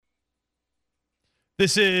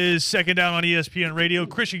This is Second Down on ESPN Radio.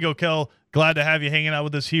 Christian Gokel, glad to have you hanging out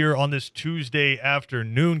with us here on this Tuesday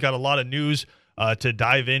afternoon. Got a lot of news to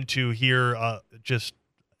dive into here. Just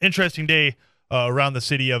interesting day around the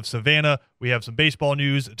city of Savannah. We have some baseball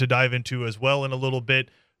news to dive into as well in a little bit.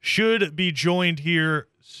 Should be joined here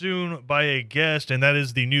soon by a guest, and that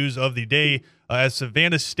is the news of the day as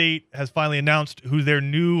Savannah State has finally announced who their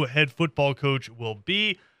new head football coach will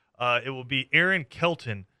be. It will be Aaron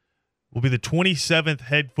Kelton. Will be the 27th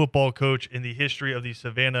head football coach in the history of the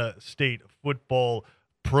Savannah State football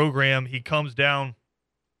program. He comes down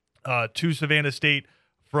to Savannah State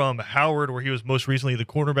from Howard, where he was most recently the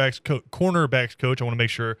cornerbacks coach. I want to make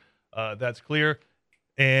sure that's clear.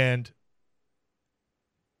 And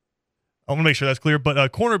I want to make sure that's clear. But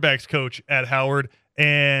cornerbacks coach at Howard,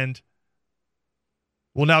 and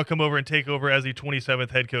will now come over and take over as the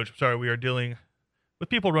 27th head coach. Sorry, we are dealing with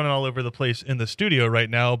people running all over the place in the studio right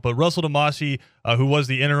now. But Russell DeMasi, who was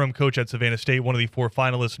the interim coach at Savannah State, one of the 4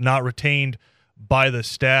 finalists, not retained by the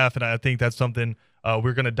staff. And I think that's something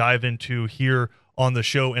we're going to dive into here on the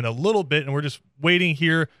show in a little bit. And we're just waiting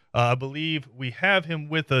here. I believe we have him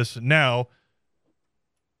with us now.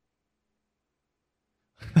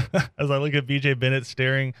 As I look at BJ Bennett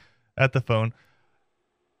staring at the phone.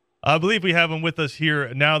 I believe we have him with us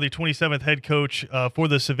here now. The 27th head coach for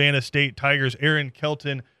the Savannah State Tigers, Aaron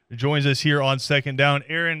Kelton, joins us here on Second Down.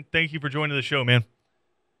 Aaron, thank you for joining the show, man.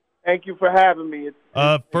 Thank you for having me.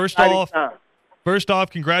 First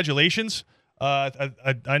off, congratulations.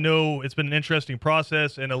 I know it's been an interesting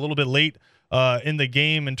process and a little bit late in the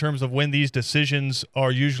game in terms of when these decisions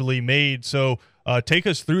are usually made. So take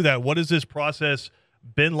us through that. What has this process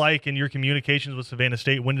been like in your communications with Savannah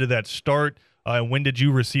State? When did that start? When did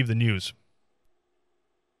you receive the news?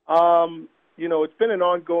 It's been an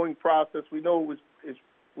ongoing process. We know it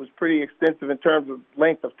was pretty extensive in terms of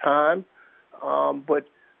length of time, but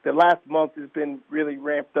the last month has been really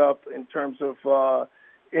ramped up in terms of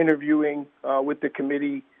interviewing with the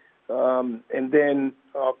committee, and then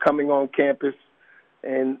coming on campus,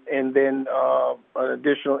 and then an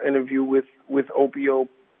additional interview with Opio,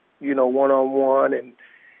 one-on-one,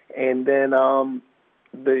 and then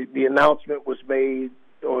the announcement was made,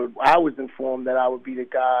 or I was informed that I would be the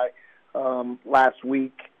guy last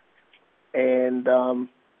week, and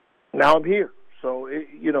now I'm here. So,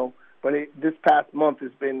 this past month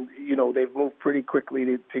has been, they've moved pretty quickly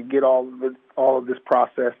to get all of this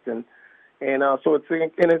processed, and so it's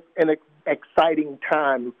an exciting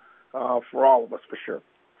time for all of us, for sure.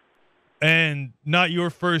 And not your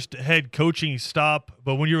first head coaching stop,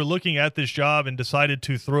 but when you were looking at this job and decided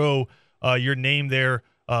to throw your name there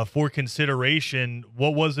for consideration,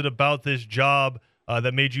 what was it about this job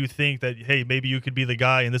that made you think that, hey, maybe you could be the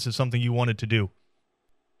guy and this is something you wanted to do?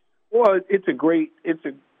 Well, it's a great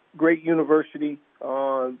university.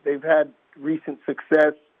 They've had recent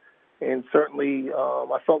success, and certainly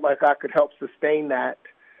I felt like I could help sustain that,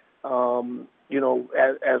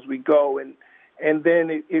 as we go. And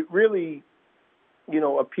then it really,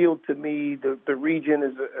 appealed to me. The region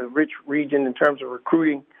is a rich region in terms of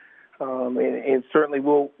recruiting. And certainly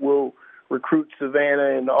we'll recruit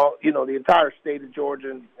Savannah and all, the entire state of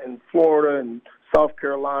Georgia and Florida and South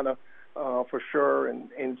Carolina for sure.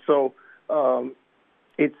 And so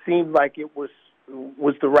it seemed like it was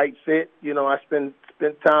the right fit. I spent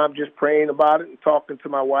time just praying about it and talking to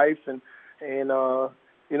my wife, and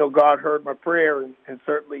God heard my prayer and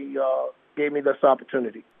certainly gave me this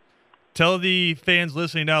opportunity. Tell the fans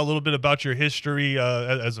listening now a little bit about your history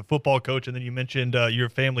as a football coach, and then you mentioned your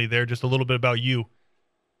family there. Just a little bit about you.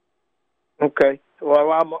 Okay.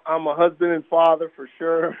 Well, I'm a husband and father for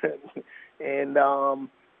sure, and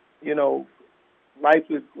life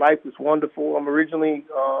is wonderful. I'm originally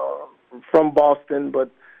from Boston,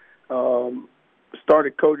 but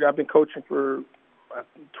started coaching. I've been coaching for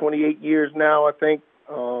 28 years now, I think,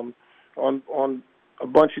 on a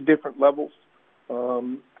bunch of different levels.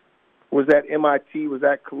 Was at MIT, was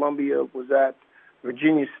at Columbia, was at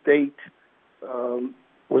Virginia State,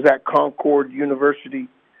 was at Concord University,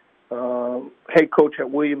 head coach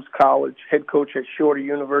at Williams College, head coach at Shorter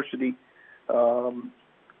University,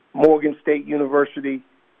 Morgan State University,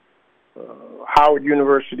 Howard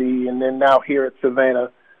University, and then now here at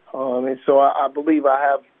Savannah. And so I believe I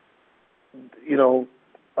have,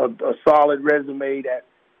 a solid resume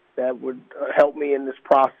that would help me in this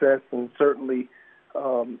process, and certainly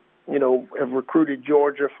have recruited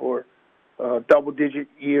Georgia for double-digit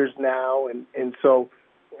years now, and so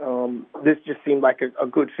this just seemed like a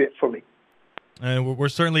good fit for me. And we're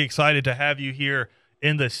certainly excited to have you here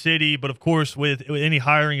in the city, but of course with any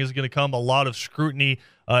hiring is going to come a lot of scrutiny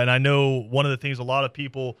And I know one of the things a lot of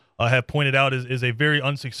people have pointed out is a very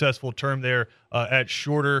unsuccessful term there at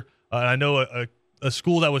Shorter. I know a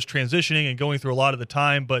school that was transitioning and going through a lot of the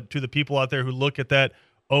time, but to the people out there who look at that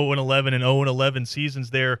 0-11 and 0-11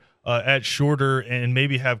 seasons there at Shorter and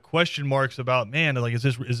maybe have question marks about, man, like is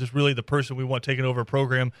this really the person we want taking over a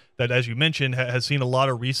program that, as you mentioned, has seen a lot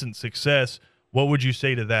of recent success? What would you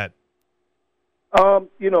say to that?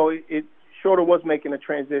 Shorter was making a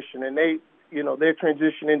transition, and their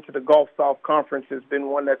transition into the Gulf South Conference has been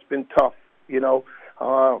one that's been tough.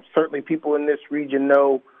 Certainly people in this region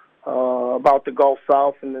know about the Gulf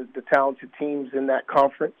South and the talented teams in that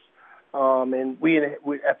conference. And we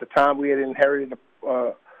at the time we had inherited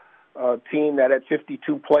a team that had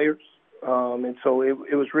 52 players, and so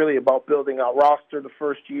it was really about building our roster the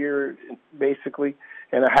first year, basically,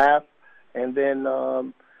 and a half, and then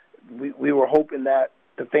we were hoping that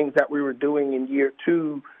the things that we were doing in year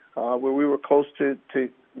two, where we were close to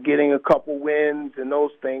getting a couple wins and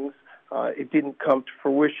those things, it didn't come to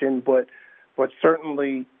fruition, but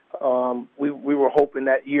certainly we were hoping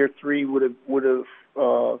that year three would have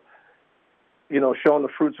shown the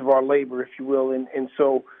fruits of our labor, if you will, and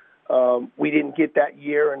so we didn't get that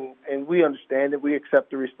year, and we understand it. We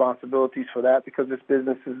accept the responsibilities for that because this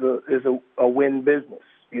business is a win business,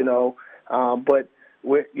 but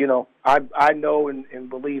I know and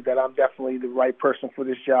believe that I'm definitely the right person for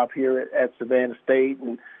this job here at Savannah State,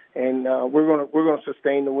 and we're gonna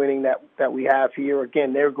sustain the winning that we have here.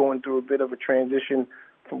 Again, they're going through a bit of a transition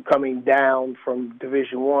from coming down from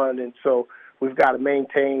Division I, and so we've got to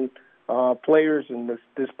maintain players and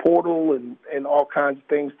this portal and all kinds of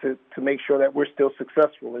things to make sure that we're still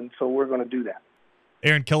successful, and so we're going to do that.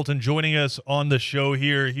 Aaron Kelton joining us on the show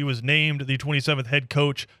here. He was named the 27th head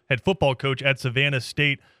football coach at Savannah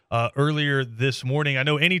State earlier this morning. I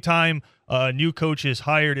know anytime a new coach is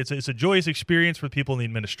hired, it's a joyous experience for people in the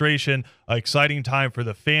administration, exciting time for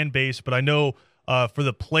the fan base, but I know for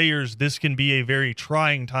the players, this can be a very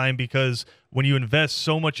trying time because when you invest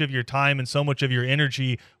so much of your time and so much of your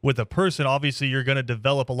energy with a person, obviously you're going to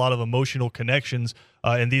develop a lot of emotional connections,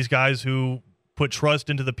 and these guys who put trust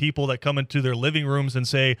into the people that come into their living rooms and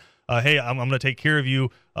say, hey, I'm going to take care of you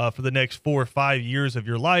for the next 4 or 5 years of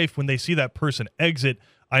your life. When they see that person exit,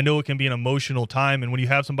 I know it can be an emotional time. And when you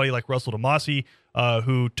have somebody like Russell DeMasi,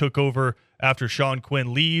 who took over after Sean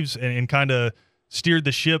Quinn leaves and kind of steered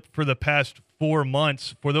the ship for the past 4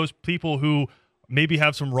 months, for those people who maybe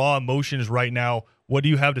have some raw emotions right now, what do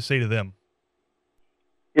you have to say to them?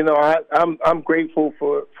 I'm grateful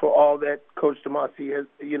for all that Coach DeMasi has,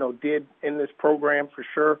 did in this program for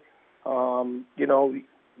sure.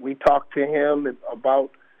 We talked to him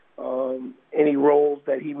about any roles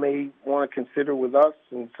that he may want to consider with us,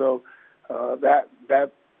 and so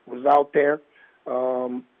that was out there.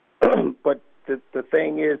 But the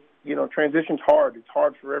thing is, transition's hard. It's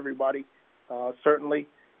hard for everybody, certainly.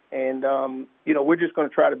 And, we're just going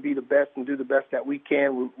to try to be the best and do the best that we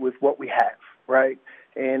can with what we have, right?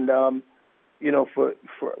 And,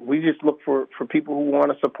 we just look for people who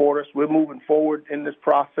want to support us. We're moving forward in this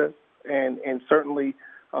process, and certainly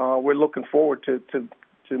we're looking forward to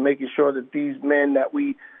making sure that these men that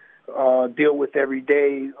we deal with every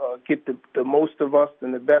day get the most of us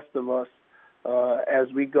and the best of us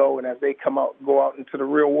as we go and as they go out into the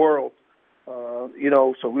real world.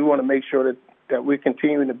 So we want to make sure that we're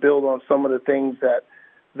continuing to build on some of the things that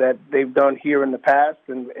they've done here in the past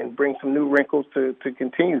and bring some new wrinkles to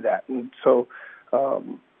continue that. And so,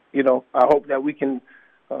 I hope that we can,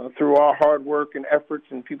 through our hard work and efforts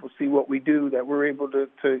and people see what we do, that we're able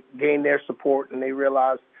to gain their support and they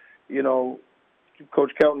realize,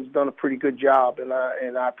 Coach Kelton's done a pretty good job, and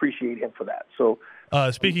I appreciate him for that. So,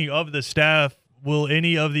 speaking of the staff, will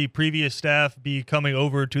any of the previous staff be coming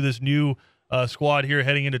over to this new squad here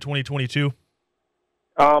heading into 2022?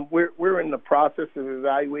 We're in the process of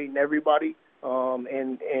evaluating everybody,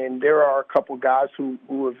 and there are a couple guys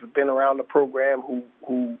who have been around the program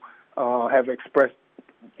who have expressed,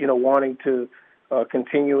 wanting to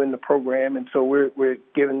continue in the program, and so we're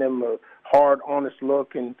giving them a hard, honest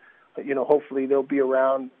look, and hopefully they'll be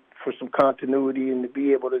around for some continuity and to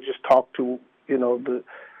be able to just talk to the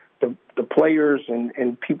players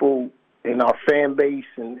and people in our fan base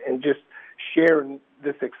and just sharing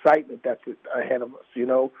this excitement that's ahead of us,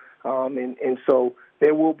 and so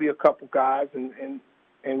there will be a couple guys, and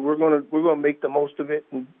we're gonna make the most of it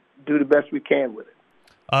and do the best we can with it.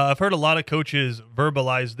 I've heard a lot of coaches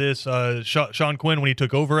verbalize this. Sean Quinn, when he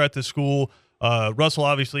took over at the school, Russell,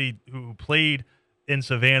 obviously, who played in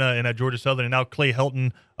Savannah and at Georgia Southern, and now Clay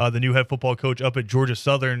Helton, the new head football coach up at Georgia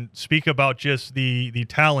Southern, speak about just the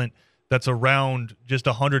talent that's around just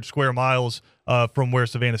 100 square miles from where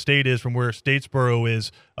Savannah State is, from where Statesboro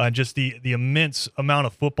is, just the immense amount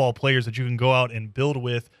of football players that you can go out and build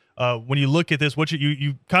with. When you look at this,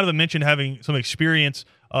 you kind of mentioned having some experience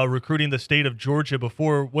recruiting the state of Georgia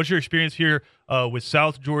before. What's your experience here with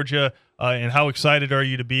South Georgia, and how excited are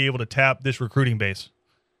you to be able to tap this recruiting base?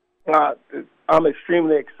 I'm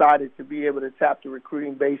extremely excited to be able to tap the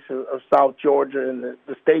recruiting base of South Georgia and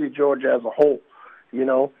the state of Georgia as a whole.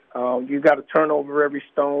 You got to turn over every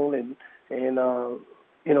stone and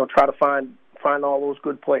try to find all those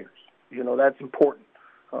good players. That's important.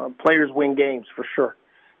 Players win games for sure.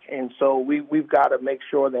 And so we've got to make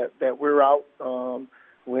sure that we're out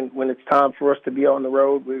when it's time for us to be on the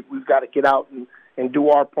road. We've got to get out and do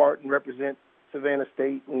our part and represent Savannah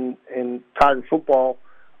State and Tiger football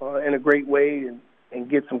in a great way and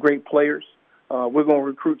get some great players. We're going to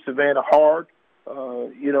recruit Savannah hard.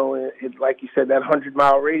 Like you said, that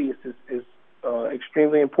 100-mile radius is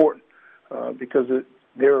extremely important because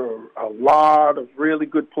there are a lot of really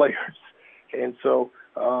good players. And so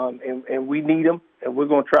and we need them, and we're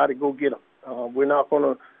going to try to go get them. We're not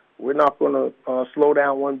going to slow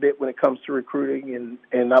down one bit when it comes to recruiting.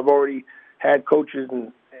 And I've already had coaches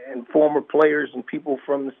and former players and people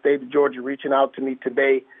from the state of Georgia reaching out to me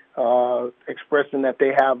today, expressing that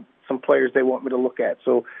they have some players they want me to look at.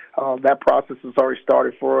 So that process has already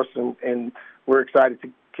started for us, and we're excited to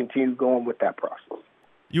continue going with that process.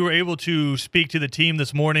 You were able to speak to the team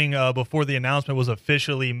this morning before the announcement was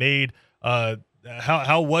officially made.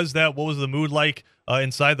 How was that? What was the mood like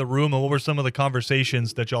inside the room, and what were some of the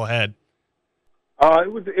conversations that y'all had?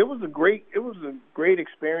 It was a great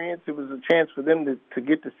experience. It was a chance for them to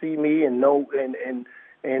get to see me and know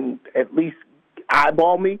and at least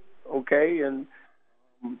eyeball me, okay, and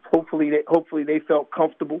hopefully they felt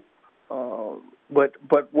comfortable.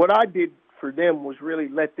 But what I did for them was really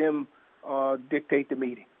let them dictate the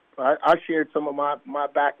meeting. I shared some of my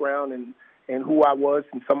background and who I was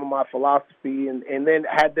and some of my philosophy, and then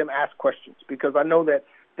had them ask questions because I know that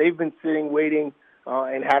they've been sitting waiting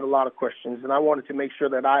and had a lot of questions, and I wanted to make sure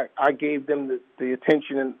that I gave them the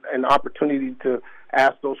attention and opportunity to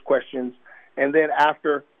ask those questions. And then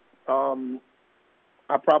after,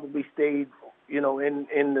 I probably stayed,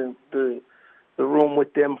 in the room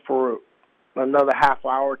with them for another half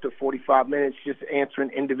hour to 45 minutes, just answering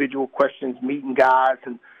individual questions, meeting guys,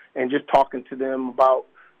 and just talking to them about,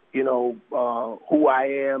 who I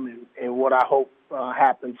am and what I hope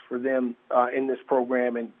happens for them in this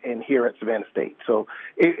program and here at Savannah State. So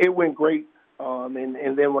it went great.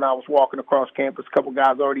 And then when I was walking across campus, a couple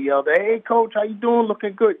guys already yelled, "Hey, Coach, how you doing?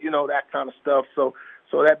 Looking good," that kind of stuff. So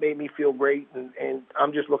that made me feel great, and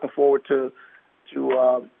I'm just looking forward to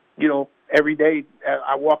every day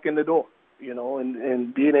I walk in the door,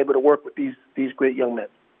 and being able to work with these great young men.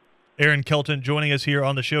 Aaron Kelton joining us here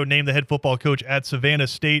on the show, named the head football coach at Savannah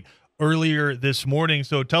State earlier this morning.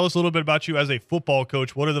 So tell us a little bit about you as a football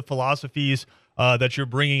coach. What are the philosophies that you're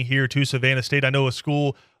bringing here to Savannah State? I know a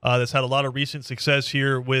school that's had a lot of recent success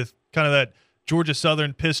here with kind of that Georgia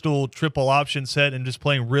Southern pistol triple option set and just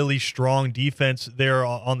playing really strong defense there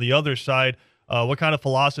on the other side. What kind of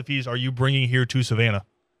philosophies are you bringing here to Savannah?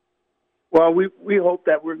 Well, we hope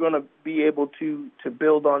that we're going to be able to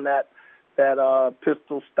build on that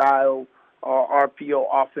pistol style RPO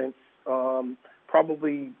offense,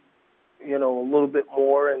 probably a little bit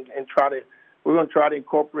more, and we're going to try to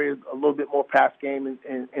incorporate a little bit more pass game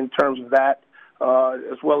in terms of that,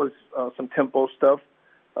 as well as some tempo stuff,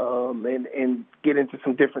 and get into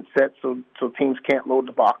some different sets so teams can't load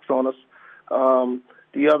the box on us.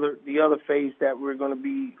 The other phase that we're going to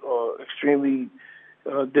be extremely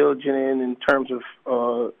diligent in terms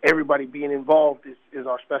of everybody being involved is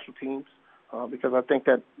our special teams, because I think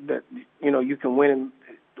that you can win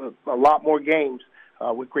a lot more games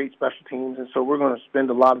with great special teams, and so we're going to spend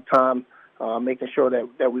a lot of time making sure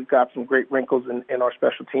that we've got some great wrinkles in our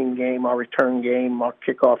special team game, our return game, our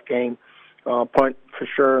kickoff game, punt for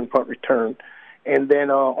sure, and punt return. And then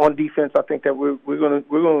on defense, I think that we're going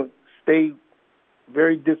to stay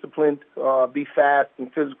very disciplined, be fast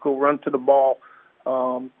and physical, run to the ball,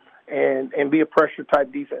 and be a pressure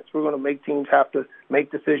type defense. We're going to make teams have to make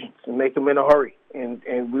decisions and make them in a hurry, and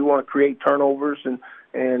we want to create turnovers and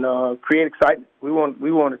create excitement. We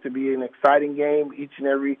want it to be an exciting game each and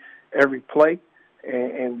every play,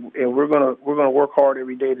 and we're going to work hard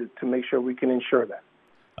every day to make sure we can ensure that.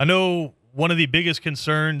 I know one of the biggest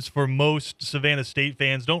concerns for most Savannah State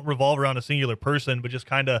fans don't revolve around a singular person, but just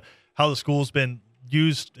kind of how the school's been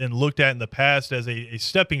used and looked at in the past as a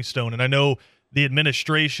stepping stone. And I know the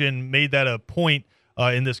administration made that a point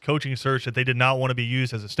in this coaching search that they did not want to be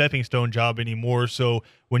used as a stepping stone job anymore. So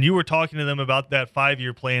when you were talking to them about that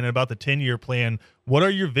 5-year plan and about the 10-year plan, what are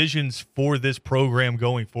your visions for this program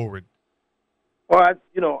going forward? Well,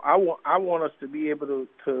 I want us to be able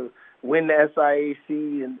to win the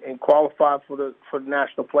SIAC and qualify for the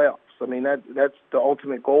national playoffs. I mean, that's the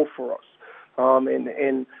ultimate goal for us.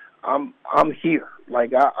 And I'm here.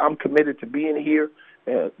 Like I'm committed to being here.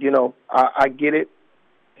 I get it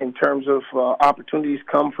in terms of opportunities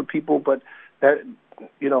come for people, but that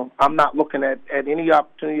I'm not looking at any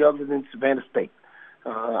opportunity other than Savannah State.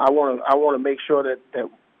 I want to make sure that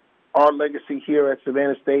our legacy here at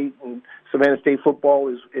Savannah State and Savannah State football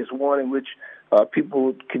is one in which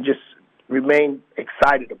people can just remain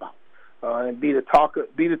excited about and be the talk of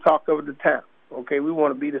the town. Okay, we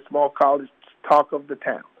want to be the small college talk of the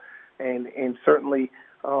town, and certainly,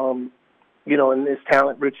 in this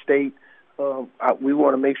talent-rich state, we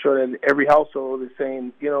want to make sure that every household is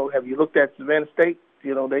saying, have you looked at Savannah State?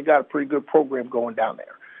 They got a pretty good program going down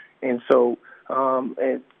there, and so.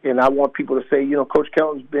 And I want people to say, Coach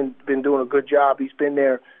Kelton's been doing a good job. He's been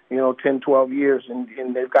there, 10, 12 years,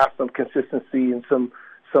 and they've got some consistency and some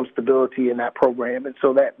stability in that program. And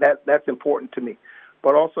so that's important to me.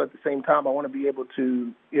 But also at the same time, I want to be able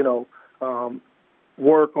to,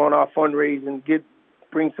 work on our fundraising,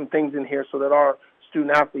 bring some things in here so that our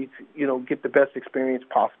student athletes, get the best experience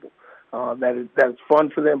possible. That is fun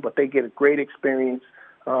for them, but they get a great experience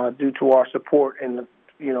due to our support and,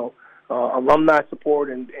 alumni support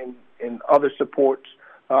and other supports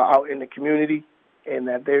out in the community, and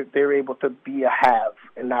that they're able to be a have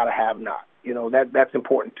and not a have not. That's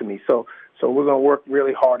important to me. So we're going to work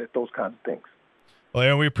really hard at those kinds of things. Well,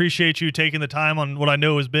 Aaron, we appreciate you taking the time on what I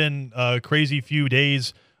know has been a crazy few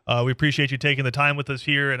days. We appreciate you taking the time with us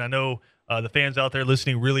here, and I know the fans out there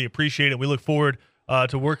listening really appreciate it. We look forward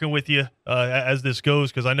to working with you as this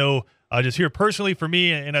goes, because I know just here personally for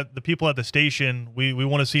me and the people at the station, we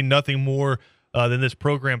want to see nothing more than this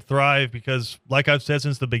program thrive, because like I've said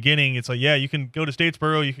since the beginning, it's like, yeah, you can go to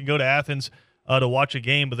Statesboro, you can go to Athens to watch a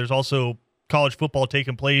game, but there's also college football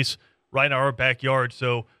taking place right in our backyard.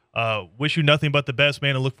 So wish you nothing but the best,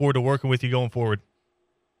 man, and look forward to working with you going forward.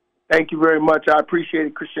 Thank you very much. I appreciate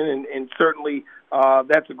it, Christian, and certainly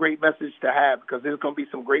that's a great message to have, because there's going to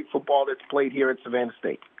be some great football that's played here at Savannah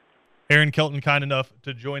State. Aaron Kelton, kind enough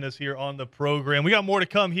to join us here on the program. We got more to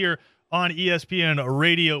come here on ESPN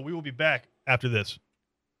Radio. We will be back after this.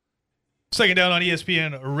 Second Down on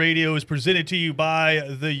ESPN Radio is presented to you by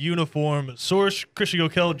The Uniform Source. Christian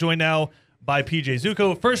Gokel joined now by PJ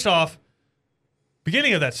Zuko. First off,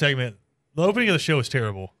 beginning of that segment, the opening of the show is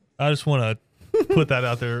terrible. I just want to put that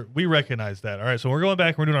out there. We recognize that. All right, so we're going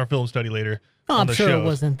back. We're doing our film study later. I'm sure it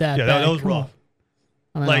wasn't that bad. That was rough.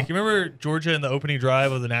 Like, you remember Georgia in the opening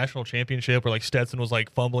drive of the national championship where, like, Stetson was,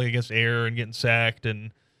 like, fumbling against air and getting sacked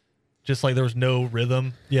and just, like, there was no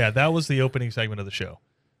rhythm? Yeah, that was the opening segment of the show.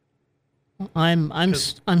 I'm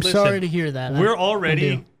sorry to hear that.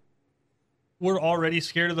 We're already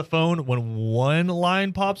scared of the phone when one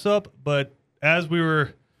line pops up, but as we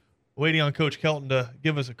were waiting on Coach Kelton to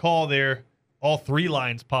give us a call there, all three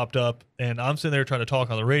lines popped up, and I'm sitting there trying to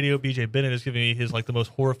talk on the radio. BJ Bennett is giving me his, like, the most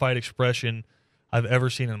horrified expression I've ever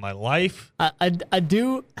seen in my life. I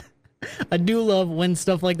do love when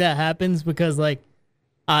stuff like that happens, because, like,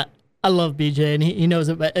 I love BJ, and he knows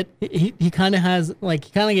it, but he kind of has, like,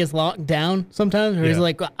 he kind of gets locked down sometimes, where he's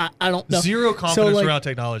like, I don't know. Zero confidence around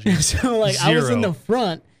technology. So, like, I was in the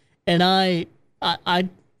front, and I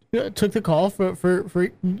took the call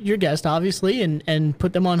for your guest, obviously, and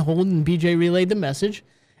put them on hold, and BJ relayed the message,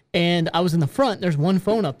 and I was in the front. There's one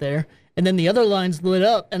phone up there, and then the other lines lit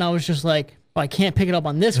up, and I was just like, I can't pick it up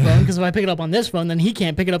on this phone, because if I pick it up on this phone, then he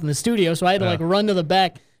can't pick it up in the studio. So I had to run to the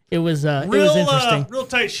back. It was interesting. Real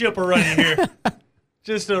tight ship we're running here.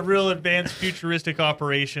 Just a real advanced futuristic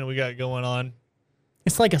operation we got going on.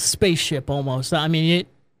 It's like a spaceship almost. I mean,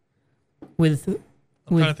 I'm trying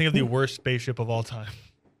to think of the worst spaceship of all time.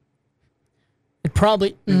 It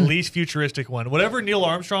probably the least futuristic one. Whatever Neil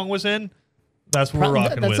Armstrong was in, that's what we're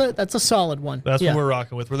rocking with. That's a solid one. That's what we're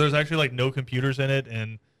rocking with. Where there's actually like no computers in it,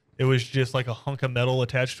 and it was just like a hunk of metal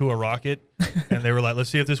attached to a rocket, and they were like, let's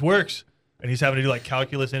see if this works. And he's having to do like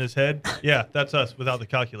calculus in his head. Yeah, that's us without the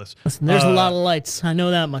calculus. Listen, there's a lot of lights. I know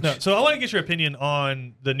that much. No, so I want to get your opinion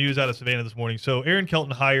on the news out of Savannah this morning. So Aaron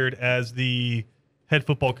Kelton hired as the head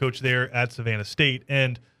football coach there at Savannah State.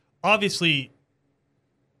 And obviously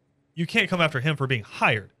you can't come after him for being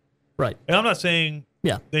hired. Right. And I'm not saying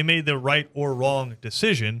they made the right or wrong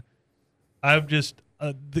decision. I've just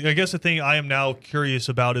I guess the thing I am now curious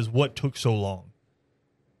about is what took so long.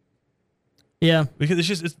 Yeah. Because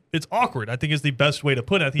it's awkward. I think is the best way to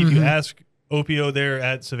put it. I think if you ask Opio there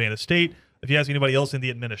at Savannah State, if you ask anybody else in the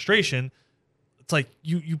administration, it's like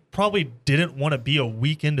you probably didn't want to be a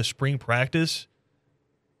week into spring practice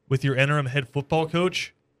with your interim head football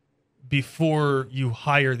coach before you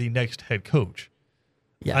hire the next head coach.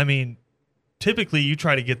 Yeah. I mean, typically you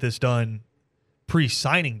try to get this done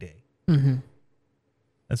pre-signing day. Mm-hmm.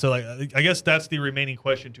 And so I guess that's the remaining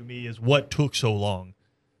question to me is what took so long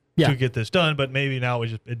Yeah. to get this done, but maybe now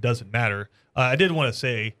it doesn't matter. I did want to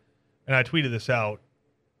say, and I tweeted this out,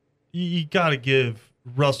 you got to give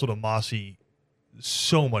Russell DeMasi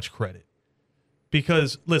so much credit.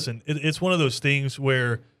 Because, listen, it's one of those things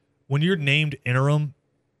where when you're named interim,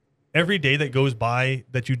 every day that goes by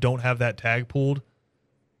that you don't have that tag pulled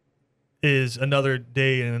is another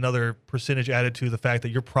day and another percentage added to the fact that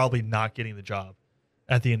you're probably not getting the job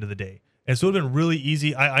at the end of the day. And so it would have been really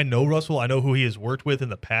easy. I know Russell. I know who he has worked with in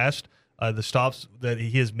the past, the stops that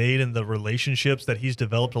he has made and the relationships that he's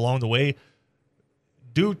developed along the way.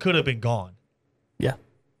 Dude could have been gone. Yeah.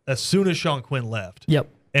 As soon as Sean Quinn left. Yep.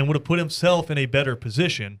 And would have put himself in a better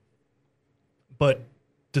position, but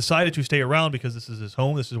decided to stay around because this is his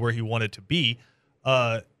home. This is where he wanted to be.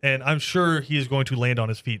 And I'm sure he is going to land on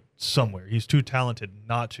his feet somewhere. He's too talented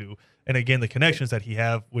not to. And again, the connections that he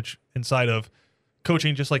have, which inside of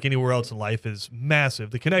coaching, just like anywhere else in life, is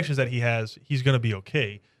massive. The connections that he has, he's going to be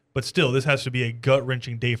okay. But still, this has to be a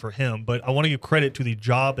gut-wrenching day for him. But I want to give credit to the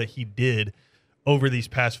job that he did over these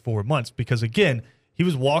past 4 months. Because, again, he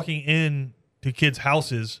was walking in to kids'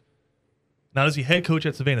 houses, not as the head coach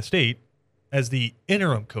at Savannah State, as the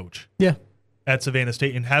interim coach Yeah. at Savannah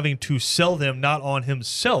State, and having to sell them not on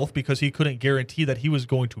himself because he couldn't guarantee that he was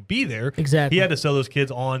going to be there. Exactly. He had to sell those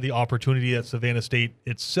kids on the opportunity that Savannah State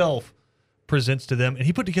itself presents to them. And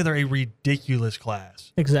he put together a ridiculous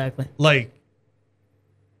class. Exactly. Like,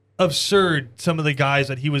 absurd, some of the guys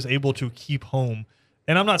that he was able to keep home.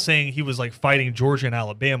 And I'm not saying he was like fighting Georgia and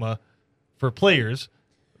Alabama for players,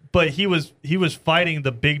 but he was fighting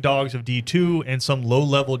the big dogs of D2 and some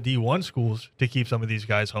low-level D1 schools to keep some of these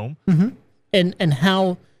guys home. Mm-hmm. And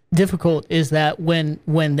how difficult is that when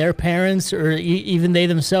their parents or even they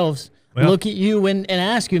themselves look at you and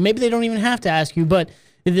ask you? Maybe they don't even have to ask you, but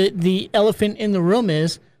the elephant in the room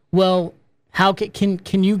is, well, how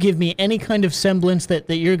can you give me any kind of semblance that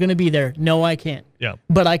you're going to be there? No, I can't. Yeah.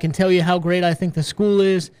 But I can tell you how great I think the school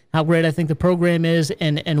is, how great I think the program is,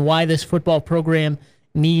 and why this football program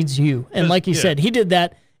needs you. And like you said, he did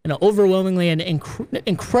that in an overwhelmingly and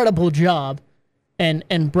incredible job,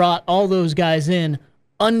 and brought all those guys in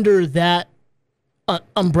under that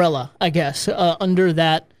umbrella, I guess, under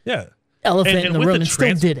that elephant in the room, and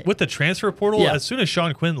still did it. With the transfer portal, as soon as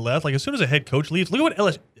Sean Quinn left, like as soon as a head coach leaves, look at what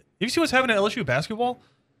LSU. Have you seen what's happening at LSU basketball?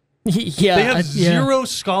 Yeah, they have zero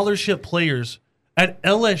scholarship players at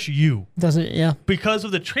LSU. Because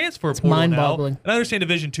of the transfer portal mind-boggling. now. And I understand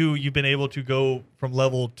Division II, you've been able to go from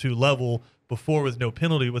level to level before with no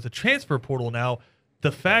penalty. With the transfer portal now,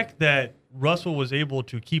 the fact that Russell was able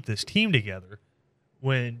to keep this team together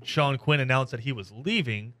when Sean Quinn announced that he was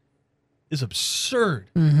leaving is absurd.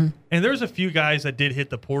 Mm-hmm. And there's a few guys that did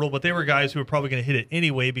hit the portal, but they were guys who were probably going to hit it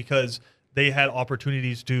anyway because they had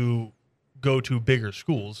opportunities to go to bigger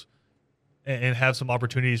schools and have some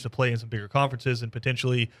opportunities to play in some bigger conferences and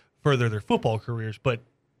potentially further their football careers. But,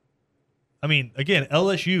 I mean, again,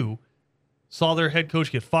 LSU saw their head coach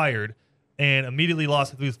get fired and immediately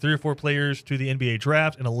lost 3 or 4 players to the NBA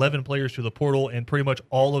draft and 11 players to the portal, and pretty much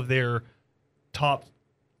all of their top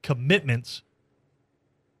commitments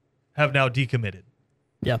have now decommitted.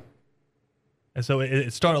 Yeah. And so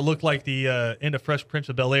it started to look like the end of Fresh Prince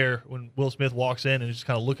of Bel-Air when Will Smith walks in and is just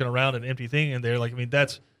kind of looking around at an empty thing in there. Like, I mean,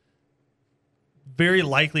 that's very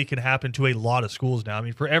likely can happen to a lot of schools now. I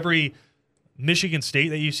mean, for every Michigan State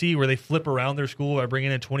that you see where they flip around their school by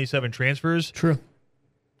bringing in 27 transfers. True.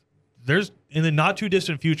 There's, in the not too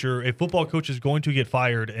distant future, a football coach is going to get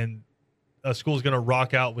fired and a school is going to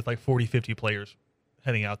rock out with like 40, 50 players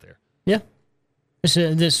heading out there. Yeah. This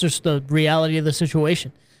is just the reality of the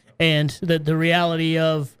situation. And the reality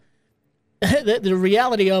of the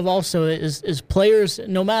reality of also is players,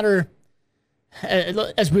 no matter,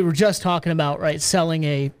 as we were just talking about, right, selling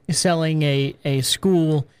a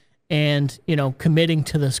school and, you know, committing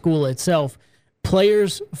to the school itself,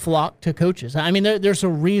 players flock to coaches. I mean, there's a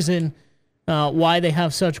reason why they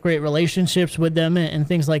have such great relationships with them and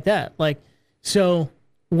things like that. Like, so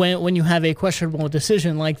when you have a questionable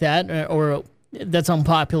decision like that, or that's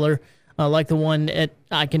unpopular, like the one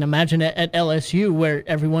I can imagine at LSU, where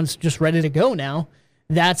everyone's just ready to go now,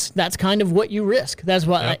 that's kind of what you risk. That's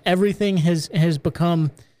why everything has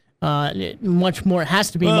become much more. It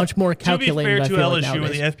has to be much more calculated. To be fair to LSU,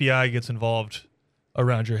 when the FBI gets involved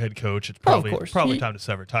around your head coach, it's probably time to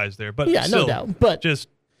sever ties there. But yeah, still, no doubt. But just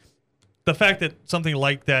the fact that something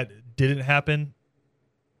like that didn't happen,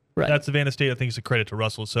 at Savannah State, I think is a credit to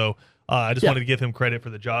Russell. So I just wanted to give him credit for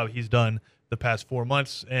the job he's done the past 4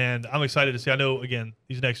 months, and I'm excited to see. I know, again,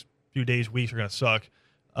 these next few days, weeks are going to suck,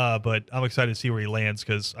 but I'm excited to see where he lands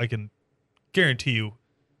because I can guarantee you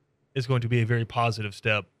it's going to be a very positive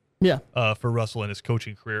step. Yeah. For Russell in his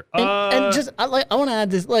coaching career. And just I want to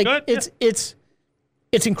add this, like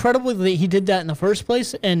it's incredible that he did that in the first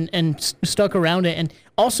place and stuck around it, and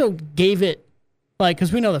also gave it, like,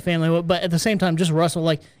 because we know the family, but at the same time, just Russell,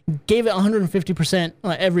 like, gave it 150%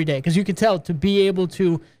 every day, because you could tell to be able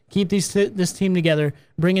to keep this team together,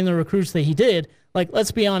 bring in the recruits that he did. Like,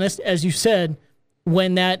 let's be honest, as you said,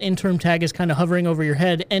 when that interim tag is kind of hovering over your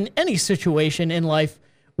head, and any situation in life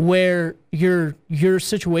where your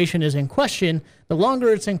situation is in question, the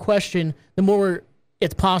longer it's in question, the more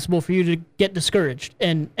it's possible for you to get discouraged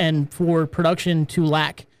and for production to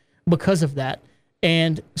lack because of that.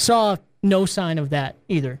 And saw no sign of that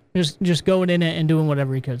either. Just going in it and doing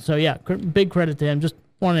whatever he could. So yeah, big credit to him. Just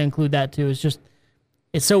want to include that too.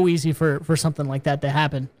 It's so easy for something like that to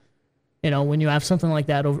happen. When you have something like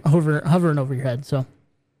that hovering over your head. So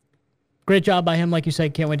great job by him, like you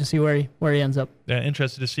said. Can't wait to see where he ends up. Yeah,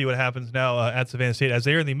 interested to see what happens now at Savannah State as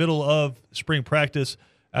they're in the middle of spring practice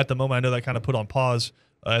at the moment. I know that kind of put on pause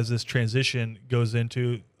as this transition goes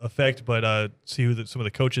into effect, but see who some of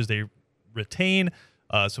the coaches they retain,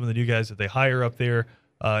 some of the new guys that they hire up there,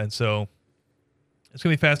 and so it's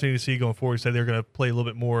going to be fascinating to see going forward. Said they're going to play a little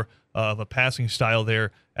bit more of a passing style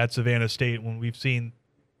there at Savannah State when we've seen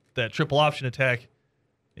that triple option attack,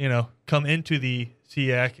 come into the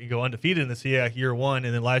SEAC and go undefeated in the SEAC year one,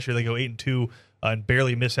 and then last year they go 8-2 and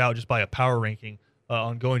barely miss out just by a power ranking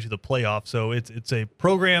on going to the playoff. So it's a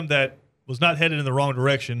program that was not headed in the wrong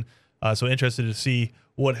direction. So interested to see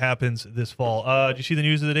what happens this fall. Did you see the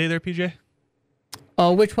news of the day there, PJ?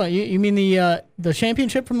 Which one? You mean the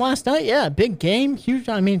championship from last night? Yeah, big game, huge.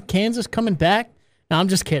 I mean, Kansas coming back. No, I'm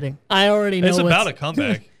just kidding. I already know it's about a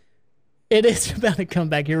comeback. It is about a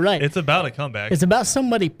comeback. You're right. It's about a comeback. It's about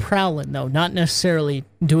somebody prowling, though, not necessarily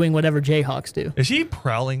doing whatever Jayhawks do. Is he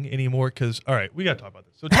prowling anymore? Because, all right, we got to talk about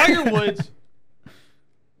this. So Tiger Woods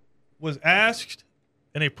was asked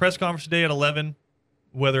in a press conference today at 11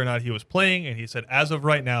 whether or not he was playing, and he said, as of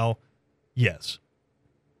right now, yes.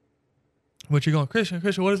 Which you're going, Christian,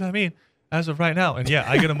 what does that mean? As of right now. And yeah,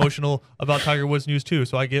 I get emotional about Tiger Woods news too,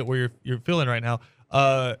 so I get where you're feeling right now.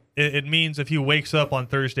 It means if he wakes up on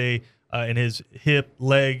Thursday and his hip,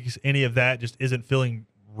 legs, any of that just isn't feeling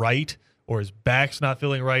right, or his back's not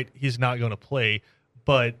feeling right, he's not going to play.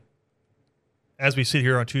 But as we sit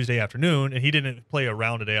here on Tuesday afternoon, and he didn't play a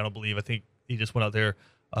round today, I don't believe. I think he just went out there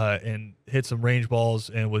and hit some range balls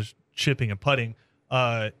and was chipping and putting.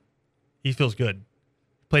 He feels good.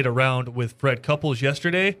 Played a round with Fred Couples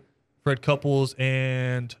yesterday. Fred Couples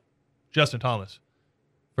and Justin Thomas.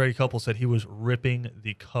 Freddie Couples said he was ripping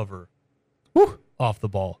the cover off the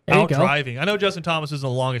ball. Out driving. I know Justin Thomas isn't the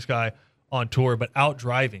longest guy on tour, but out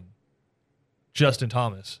driving Justin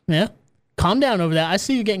Thomas. Yeah. Calm down over that. I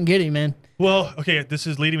see you getting giddy, man. Well, okay, this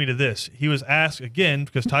is leading me to this. He was asked again,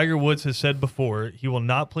 because Tiger Woods has said before, he will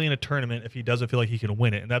not play in a tournament if he doesn't feel like he can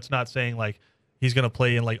win it. And that's not saying like he's going to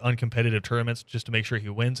play in like uncompetitive tournaments just to make sure he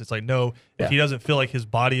wins. It's like, no, if he doesn't feel like his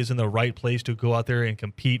body is in the right place to go out there and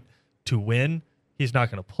compete to win, he's not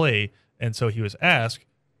going to play. And so he was asked,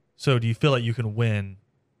 so do you feel like you can win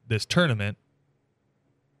this tournament?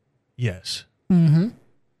 Yes. Mm-hmm.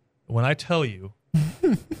 When I tell you,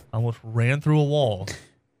 I almost ran through a wall.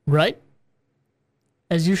 Right?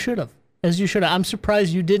 As you should have. I'm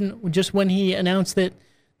surprised you didn't, just when he announced that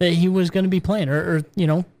he was going to be playing, or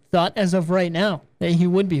thought as of right now that he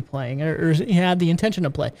would be playing, or he had the intention to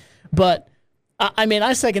play. But I mean,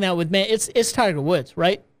 I second that with, man, it's Tiger Woods,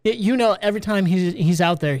 right? Every time he's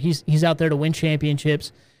out there, he's out there to win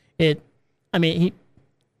championships. He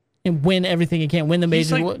win everything he can, win the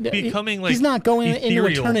major. He's like becoming like he's not going ethereal.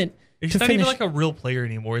 into a tournament. He's not even like a real player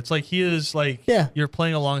anymore. It's like he is like you're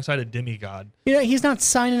playing alongside a demigod. He's not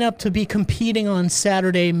signing up to be competing on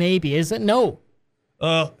Saturday. Maybe is it? No.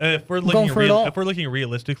 If we're looking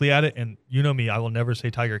realistically at it, and you know me, I will never say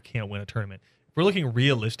Tiger can't win a tournament. If we're looking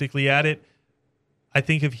realistically at it, I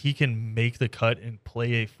think if he can make the cut and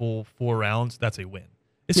play a full 4 rounds, that's a win.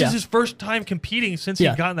 This is his first time competing since he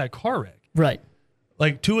got in that car wreck. Right.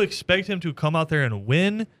 Like, to expect him to come out there and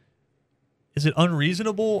win, is it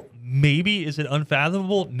unreasonable? Maybe. Is it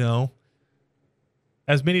unfathomable? No.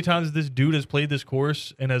 as many times as this dude has played this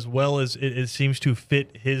course, and as well as it seems to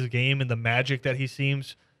fit his game and the magic that he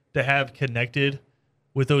seems to have connected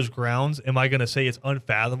with those grounds, am I going to say it's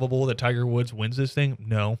unfathomable that Tiger Woods wins this thing?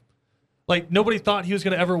 No. Like, nobody thought he was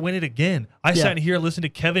going to ever win it again. I sat in here and listened to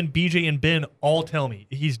Kevin, BJ, and Ben all tell me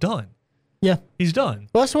he's done. Yeah. He's done.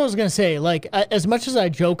 Well, that's what I was going to say. Like, as much as I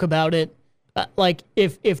joke about it, like,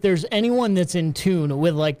 if there's anyone that's in tune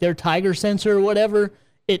with, like, their Tiger sensor or whatever,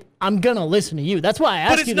 I'm going to listen to you. That's why I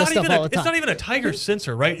ask you this stuff all the time. It's not even a Tiger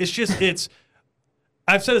sensor, right? It's just,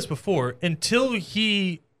 I've said this before, until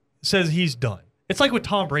he says he's done. It's like with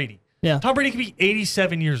Tom Brady. Yeah. Tom Brady can be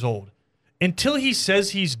 87 years old. Until he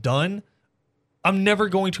says he's done, I'm never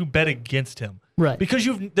going to bet against him. Right. Because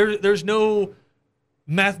there's no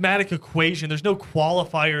mathematic equation, there's no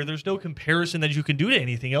qualifier, there's no comparison that you can do to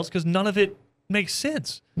anything else because none of it makes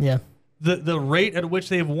sense. Yeah. The rate at which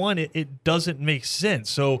they've won it doesn't make sense.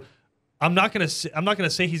 So I'm not gonna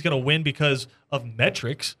say he's gonna win because of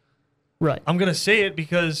metrics. Right. I'm gonna say it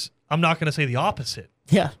because I'm not gonna say the opposite.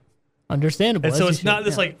 Yeah. Understandable. And so it's not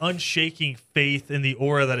this like unshaking faith in the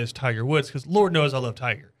aura that is Tiger Woods, because Lord knows I love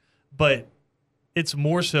Tiger. But it's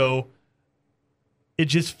more so it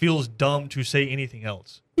just feels dumb to say anything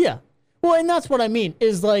else. Yeah. Well, and that's what I mean,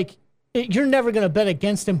 is like you're never going to bet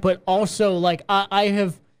against him, but also like I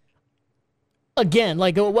have, again,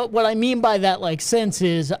 like what I mean by that like sense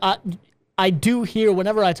is I do hear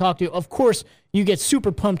whenever I talk to you, of course you get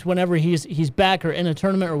super pumped whenever he's back or in a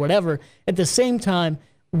tournament or whatever. At the same time,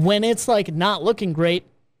 when it's like not looking great,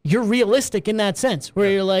 you're realistic in that sense where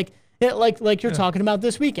you're like you're talking about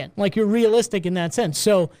this weekend, like you're realistic in that sense.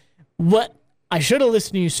 So what I should have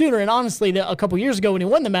listened to you sooner. And honestly, a couple years ago when he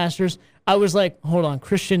won the Masters, I was like, hold on,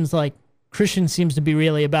 Christian seems to be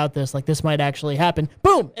really about this. Like this might actually happen.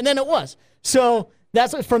 Boom. And then it was. So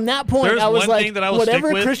that's from that point, I was like,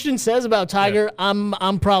 whatever Christian says about Tiger,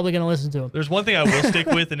 I'm probably going to listen to him. There's one thing I will stick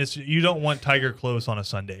with, and it's you don't want Tiger close on a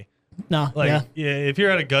Sunday. No, if you're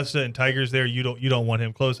at Augusta and Tiger's there, you don't want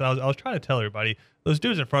him close. And I was trying to tell everybody, those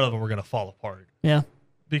dudes in front of him were going to fall apart. Yeah.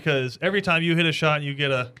 Because every time you hit a shot and you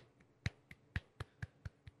get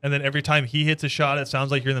and then every time he hits a shot, it sounds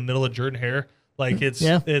like you're in the middle of Jordan Hare. Like it's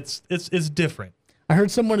different. I heard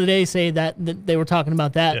someone today say that they were talking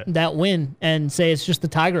about that win and say it's just the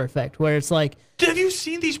Tiger effect, where it's like, have you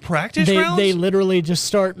seen these practice rounds? They literally just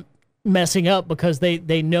start messing up because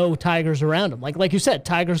they know Tiger's around them. Like you said,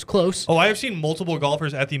 Tiger's close. Oh, I have seen multiple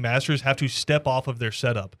golfers at the Masters have to step off of their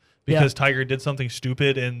setup because Tiger did something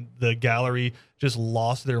stupid and the gallery just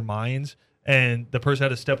lost their minds and the person had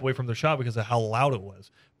to step away from their shot because of how loud it was.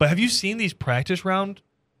 But have you seen these practice round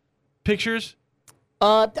pictures?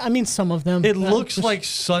 I mean, some of them. It looks like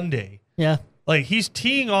Sunday. Yeah. Like he's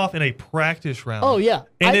teeing off in a practice round. Oh, yeah.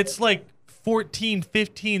 And it's like 14,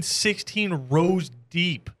 15, 16 rows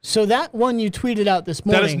deep. So that one you tweeted out this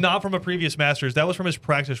morning. That is not from a previous Masters. That was from his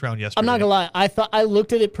practice round yesterday. I'm not going to lie. I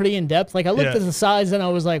looked at it pretty in depth. Like I looked at the size and I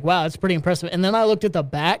was like, wow, it's pretty impressive. And then I looked at the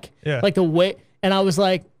back, like the way, and I was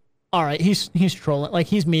like, all right, he's trolling. Like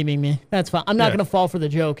he's memeing me. That's fine. I'm not going to fall for the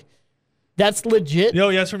joke. That's legit. No,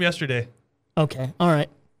 yeah, it's from yesterday. Okay, all right.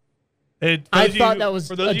 I thought that was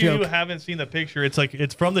for those a of you joke. who haven't seen the picture. It's like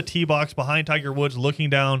it's from the tee box behind Tiger Woods, looking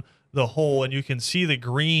down the hole, and you can see the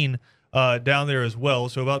green down there as well.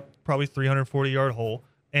 So about probably 340-yard hole.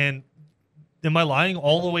 And am I lying?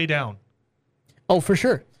 All the way down. Oh, for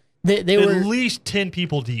sure. They were at least 10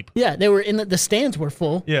 people deep. Yeah, they were in the stands were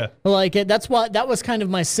full. Yeah. Like that's why that was kind of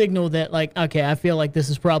my signal that like, okay, I feel like this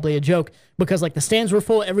is probably a joke because like the stands were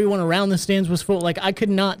full, everyone around the stands was full. Like I could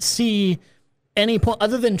not see any point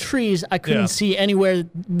other than trees. I couldn't see anywhere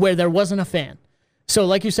where there wasn't a fan. So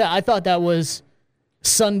like you said, I thought that was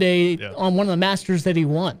Sunday on one of the Masters that he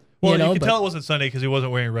won. Well, you can tell it wasn't Sunday because he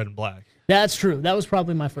wasn't wearing red and black. That's true. That was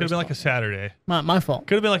probably my first. Could have been like a Saturday. My fault.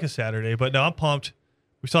 Could have been like a Saturday, but no, I'm pumped.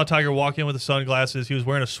 We saw Tiger walk in with the sunglasses. He was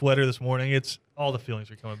wearing a sweater this morning. It's all the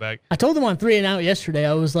feelings are coming back. I told them on 3 and Out yesterday.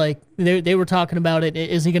 I was like, they were talking about it.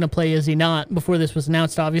 Is he going to play? Is he not? Before this was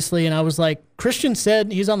announced, obviously. And I was like, Christian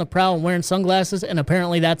said he's on the prowl and wearing sunglasses, and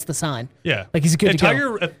apparently that's the sign. Yeah, like he's good to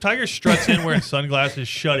go. If Tiger struts in wearing sunglasses,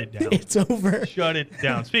 shut it down. It's over. Shut it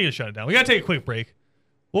down. Speaking of shut it down, we got to take a quick break.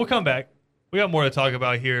 We'll come back. We got more to talk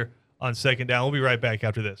about here on Second Down. We'll be right back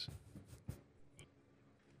after this.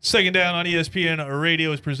 Second Down on ESPN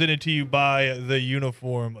Radio is presented to you by The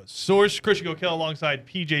Uniform Source. Christian Gokel alongside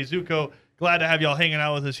PJ Zuko. Glad to have y'all hanging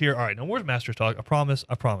out with us here. All right, no more Masters talk. I promise.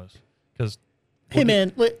 Because hey,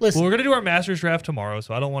 man, listen. We're going to do our Masters draft tomorrow,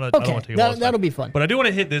 so I don't want to take a lot of that'll be fun. But I do want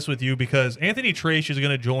to hit this with you because Anthony Trace is going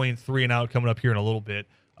to join 3 and Out coming up here in a little bit.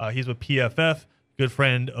 He's with PFF, good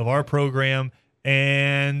friend of our program.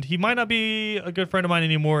 and he might not be a good friend of mine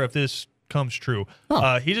anymore if this comes true.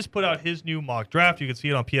 Huh. He just put out his new mock draft. You can see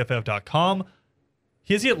it on PFF.com.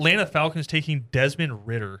 He has the Atlanta Falcons taking Desmond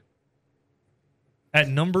Ridder at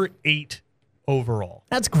number 8 overall.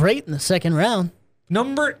 That's great in the second round.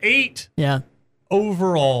 Number 8 Yeah,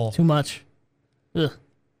 overall. too much. Ugh.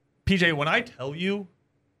 PJ, when I tell you,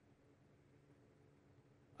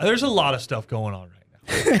 there's a lot of stuff going on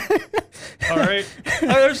right now. All right?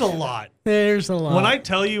 There's a lot. There's a lot. When I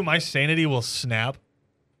tell you my sanity will snap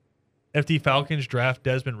if the Falcons draft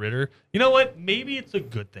Desmond Ridder, you know what? Maybe it's a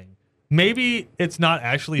good thing. Maybe it's not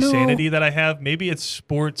actually sanity that I have. Maybe it's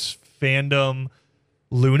sports fandom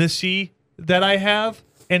lunacy that I have.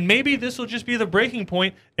 And maybe this will just be the breaking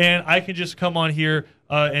point, and I can just come on here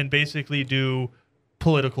and basically do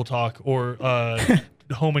political talk or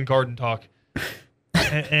home and garden talk.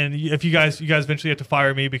 And if you guys eventually have to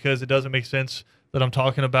fire me because it doesn't make sense that I'm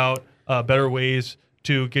talking about better ways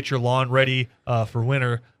to get your lawn ready for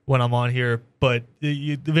winter when I'm on here. But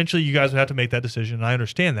eventually you guys would have to make that decision, and I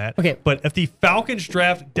understand that. Okay. But if the Falcons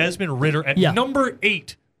draft Desmond Ridder at number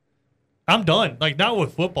 8, I'm done. Like, not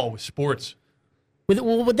with football, with sports.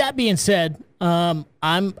 With that being said, I'm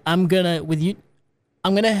gonna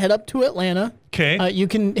head up to Atlanta. Okay. You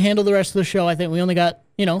can handle the rest of the show. I think we only got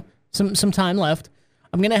some time left.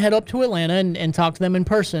 I'm gonna head up to Atlanta and talk to them in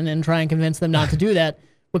person and try and convince them not to do that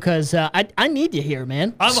because I need you here,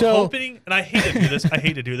 man. I'm hoping, and I hate to do this. I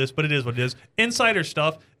hate to do this, but it is what it is. Insider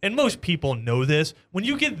stuff, and most people know this. When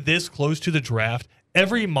you get this close to the draft,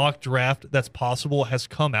 every mock draft that's possible has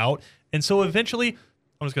come out, and so eventually,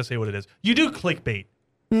 I'm just gonna say what it is. You do clickbait.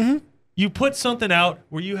 Mm-hmm. You put something out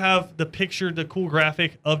where you have the picture, the cool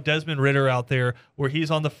graphic of Desmond Ridder out there, where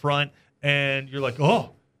he's on the front, and you're like,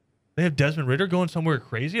 oh, they have Desmond Ridder going somewhere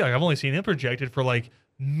crazy. Like, I've only seen him projected for like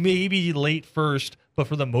maybe late first, but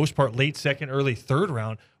for the most part, late second, early third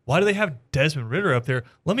round. Why do they have Desmond Ridder up there?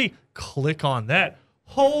 Let me click on that.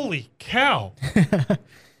 Holy cow.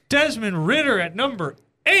 Desmond Ridder at number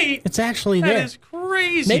 8. It's actually there. That is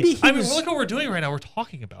crazy. Maybe look what we're doing right now. We're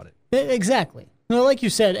talking about it. Exactly. No, like you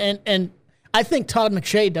said, and I think Todd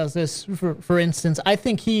McShay does this, for instance. I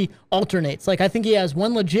think he alternates. Like, I think he has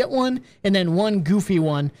one legit one and then one goofy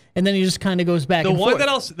one, and then he just kind of goes back and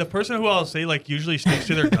forth. The person who I'll say, like, usually sticks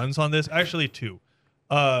to their guns on this, actually 2.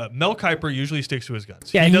 Mel Kiper usually sticks to his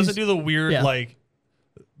guns. Yeah, he doesn't do the weird, like,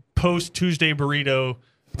 post-Tuesday burrito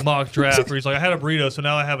mock draft where he's like, I had a burrito, so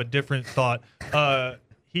now I have a different thought.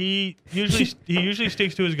 He usually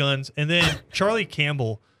sticks to his guns. And then Charlie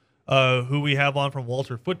Campbell, who we have on from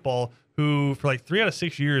Walter Football, who for like 3 out of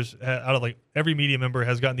 6 years out of like every media member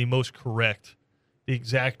has gotten the most correct, the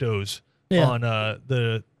exactos on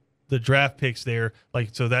the draft picks there. Like,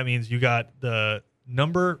 so that means you got the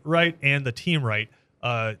number right and the team right.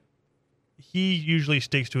 He usually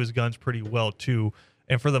sticks to his guns pretty well too.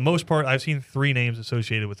 And for the most part, I've seen 3 names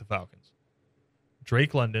associated with the Falcons.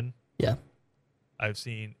 Drake London. Yeah. I've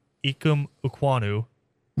seen Ikem Ukwanu.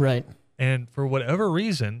 Right. And for whatever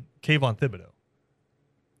reason, Kayvon Thibodeau.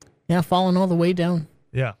 Yeah, falling all the way down.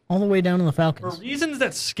 Yeah. All the way down in the Falcons. For reasons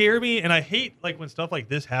that scare me, and I hate like when stuff like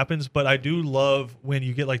this happens, but I do love when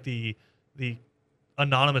you get like the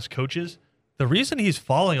anonymous coaches. The reason he's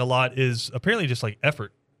falling a lot is apparently just like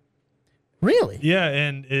effort. Really? Yeah,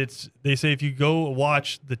 and they say if you go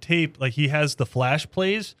watch the tape, like he has the flash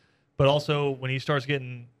plays, but also when he starts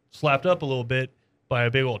getting slapped up a little bit by a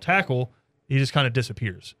big old tackle, he just kind of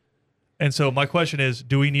disappears. And so my question is,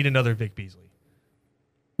 do we need another Vic Beasley?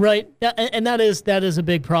 Right. Yeah, and that is a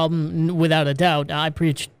big problem without a doubt. I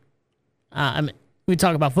preach we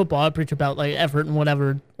talk about football, I preach about like effort and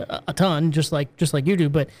whatever a ton, just like you do,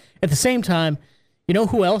 but at the same time, you know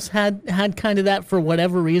who else had kind of that for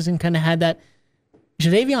whatever reason, kind of had that?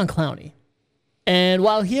 Jadeveon Clowney. And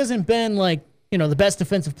while he hasn't been like, the best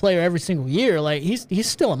defensive player every single year, like he's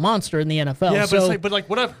still a monster in the NFL. Yeah, but like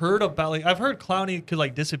what I've heard about, like I've heard Clowney could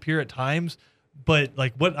like disappear at times, but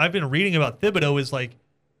like what I've been reading about Thibodeau is like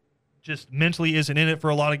just mentally isn't in it for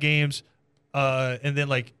a lot of games, and then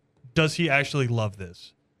like does he actually love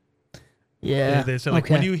this? Yeah. They said like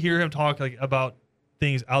when you hear him talk like about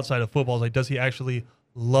things outside of football, like does he actually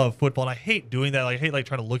love football? And I hate doing that. Like, I hate like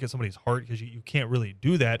trying to look at somebody's heart because you can't really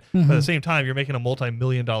do that. Mm-hmm. But at the same time, you're making a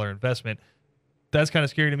multi-million-dollar investment. That's kind of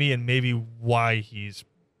scary to me, and maybe why he's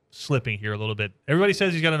slipping here a little bit. Everybody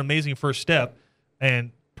says he's got an amazing first step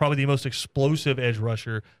and probably the most explosive edge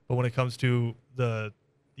rusher, but when it comes to the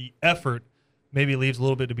effort, maybe leaves a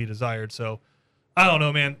little bit to be desired. So I don't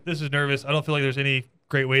know, man. This is nervous. I don't feel like there's any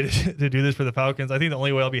great way to do this for the Falcons. I think the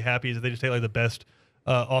only way I'll be happy is if they just take like the best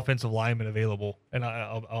offensive linemen available, and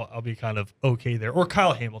I'll be kind of okay there. Or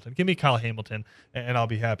Kyle Hamilton. Give me Kyle Hamilton, and I'll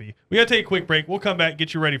be happy. We got to take a quick break. We'll come back,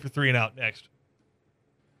 get you ready for 3 and Out next.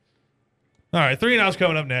 All right, 3 and Out's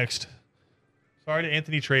coming up next. Sorry to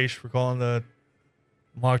Anthony Trace for calling the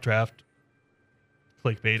mock draft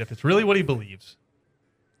clickbait if it's really what he believes.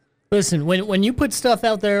 Listen, when you put stuff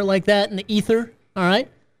out there like that in the ether, all right,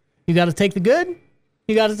 you got to take the good,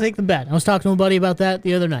 you got to take the bad. I was talking to a buddy about that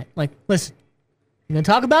the other night. Like, listen, you're going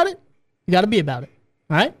to talk about it, you got to be about it,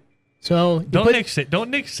 all right? So Don't Nick say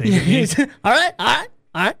it. All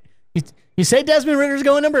right. You say Desmond Ritter's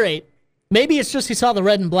going number 8. Maybe it's just he saw the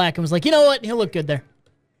red and black and was like, you know what, he'll look good there.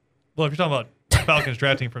 Well, if you're talking about Falcons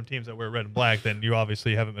drafting from teams that wear red and black, then you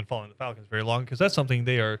obviously haven't been following the Falcons very long because that's something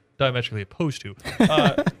they are diametrically opposed to.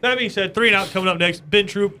 That being said, 3 and Out coming up next. Ben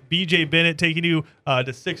Troop, BJ Bennett taking you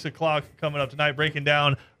to 6 o'clock coming up tonight, breaking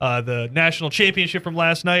down the national championship from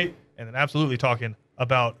last night and then absolutely talking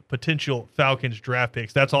about potential Falcons draft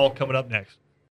picks. That's all coming up next.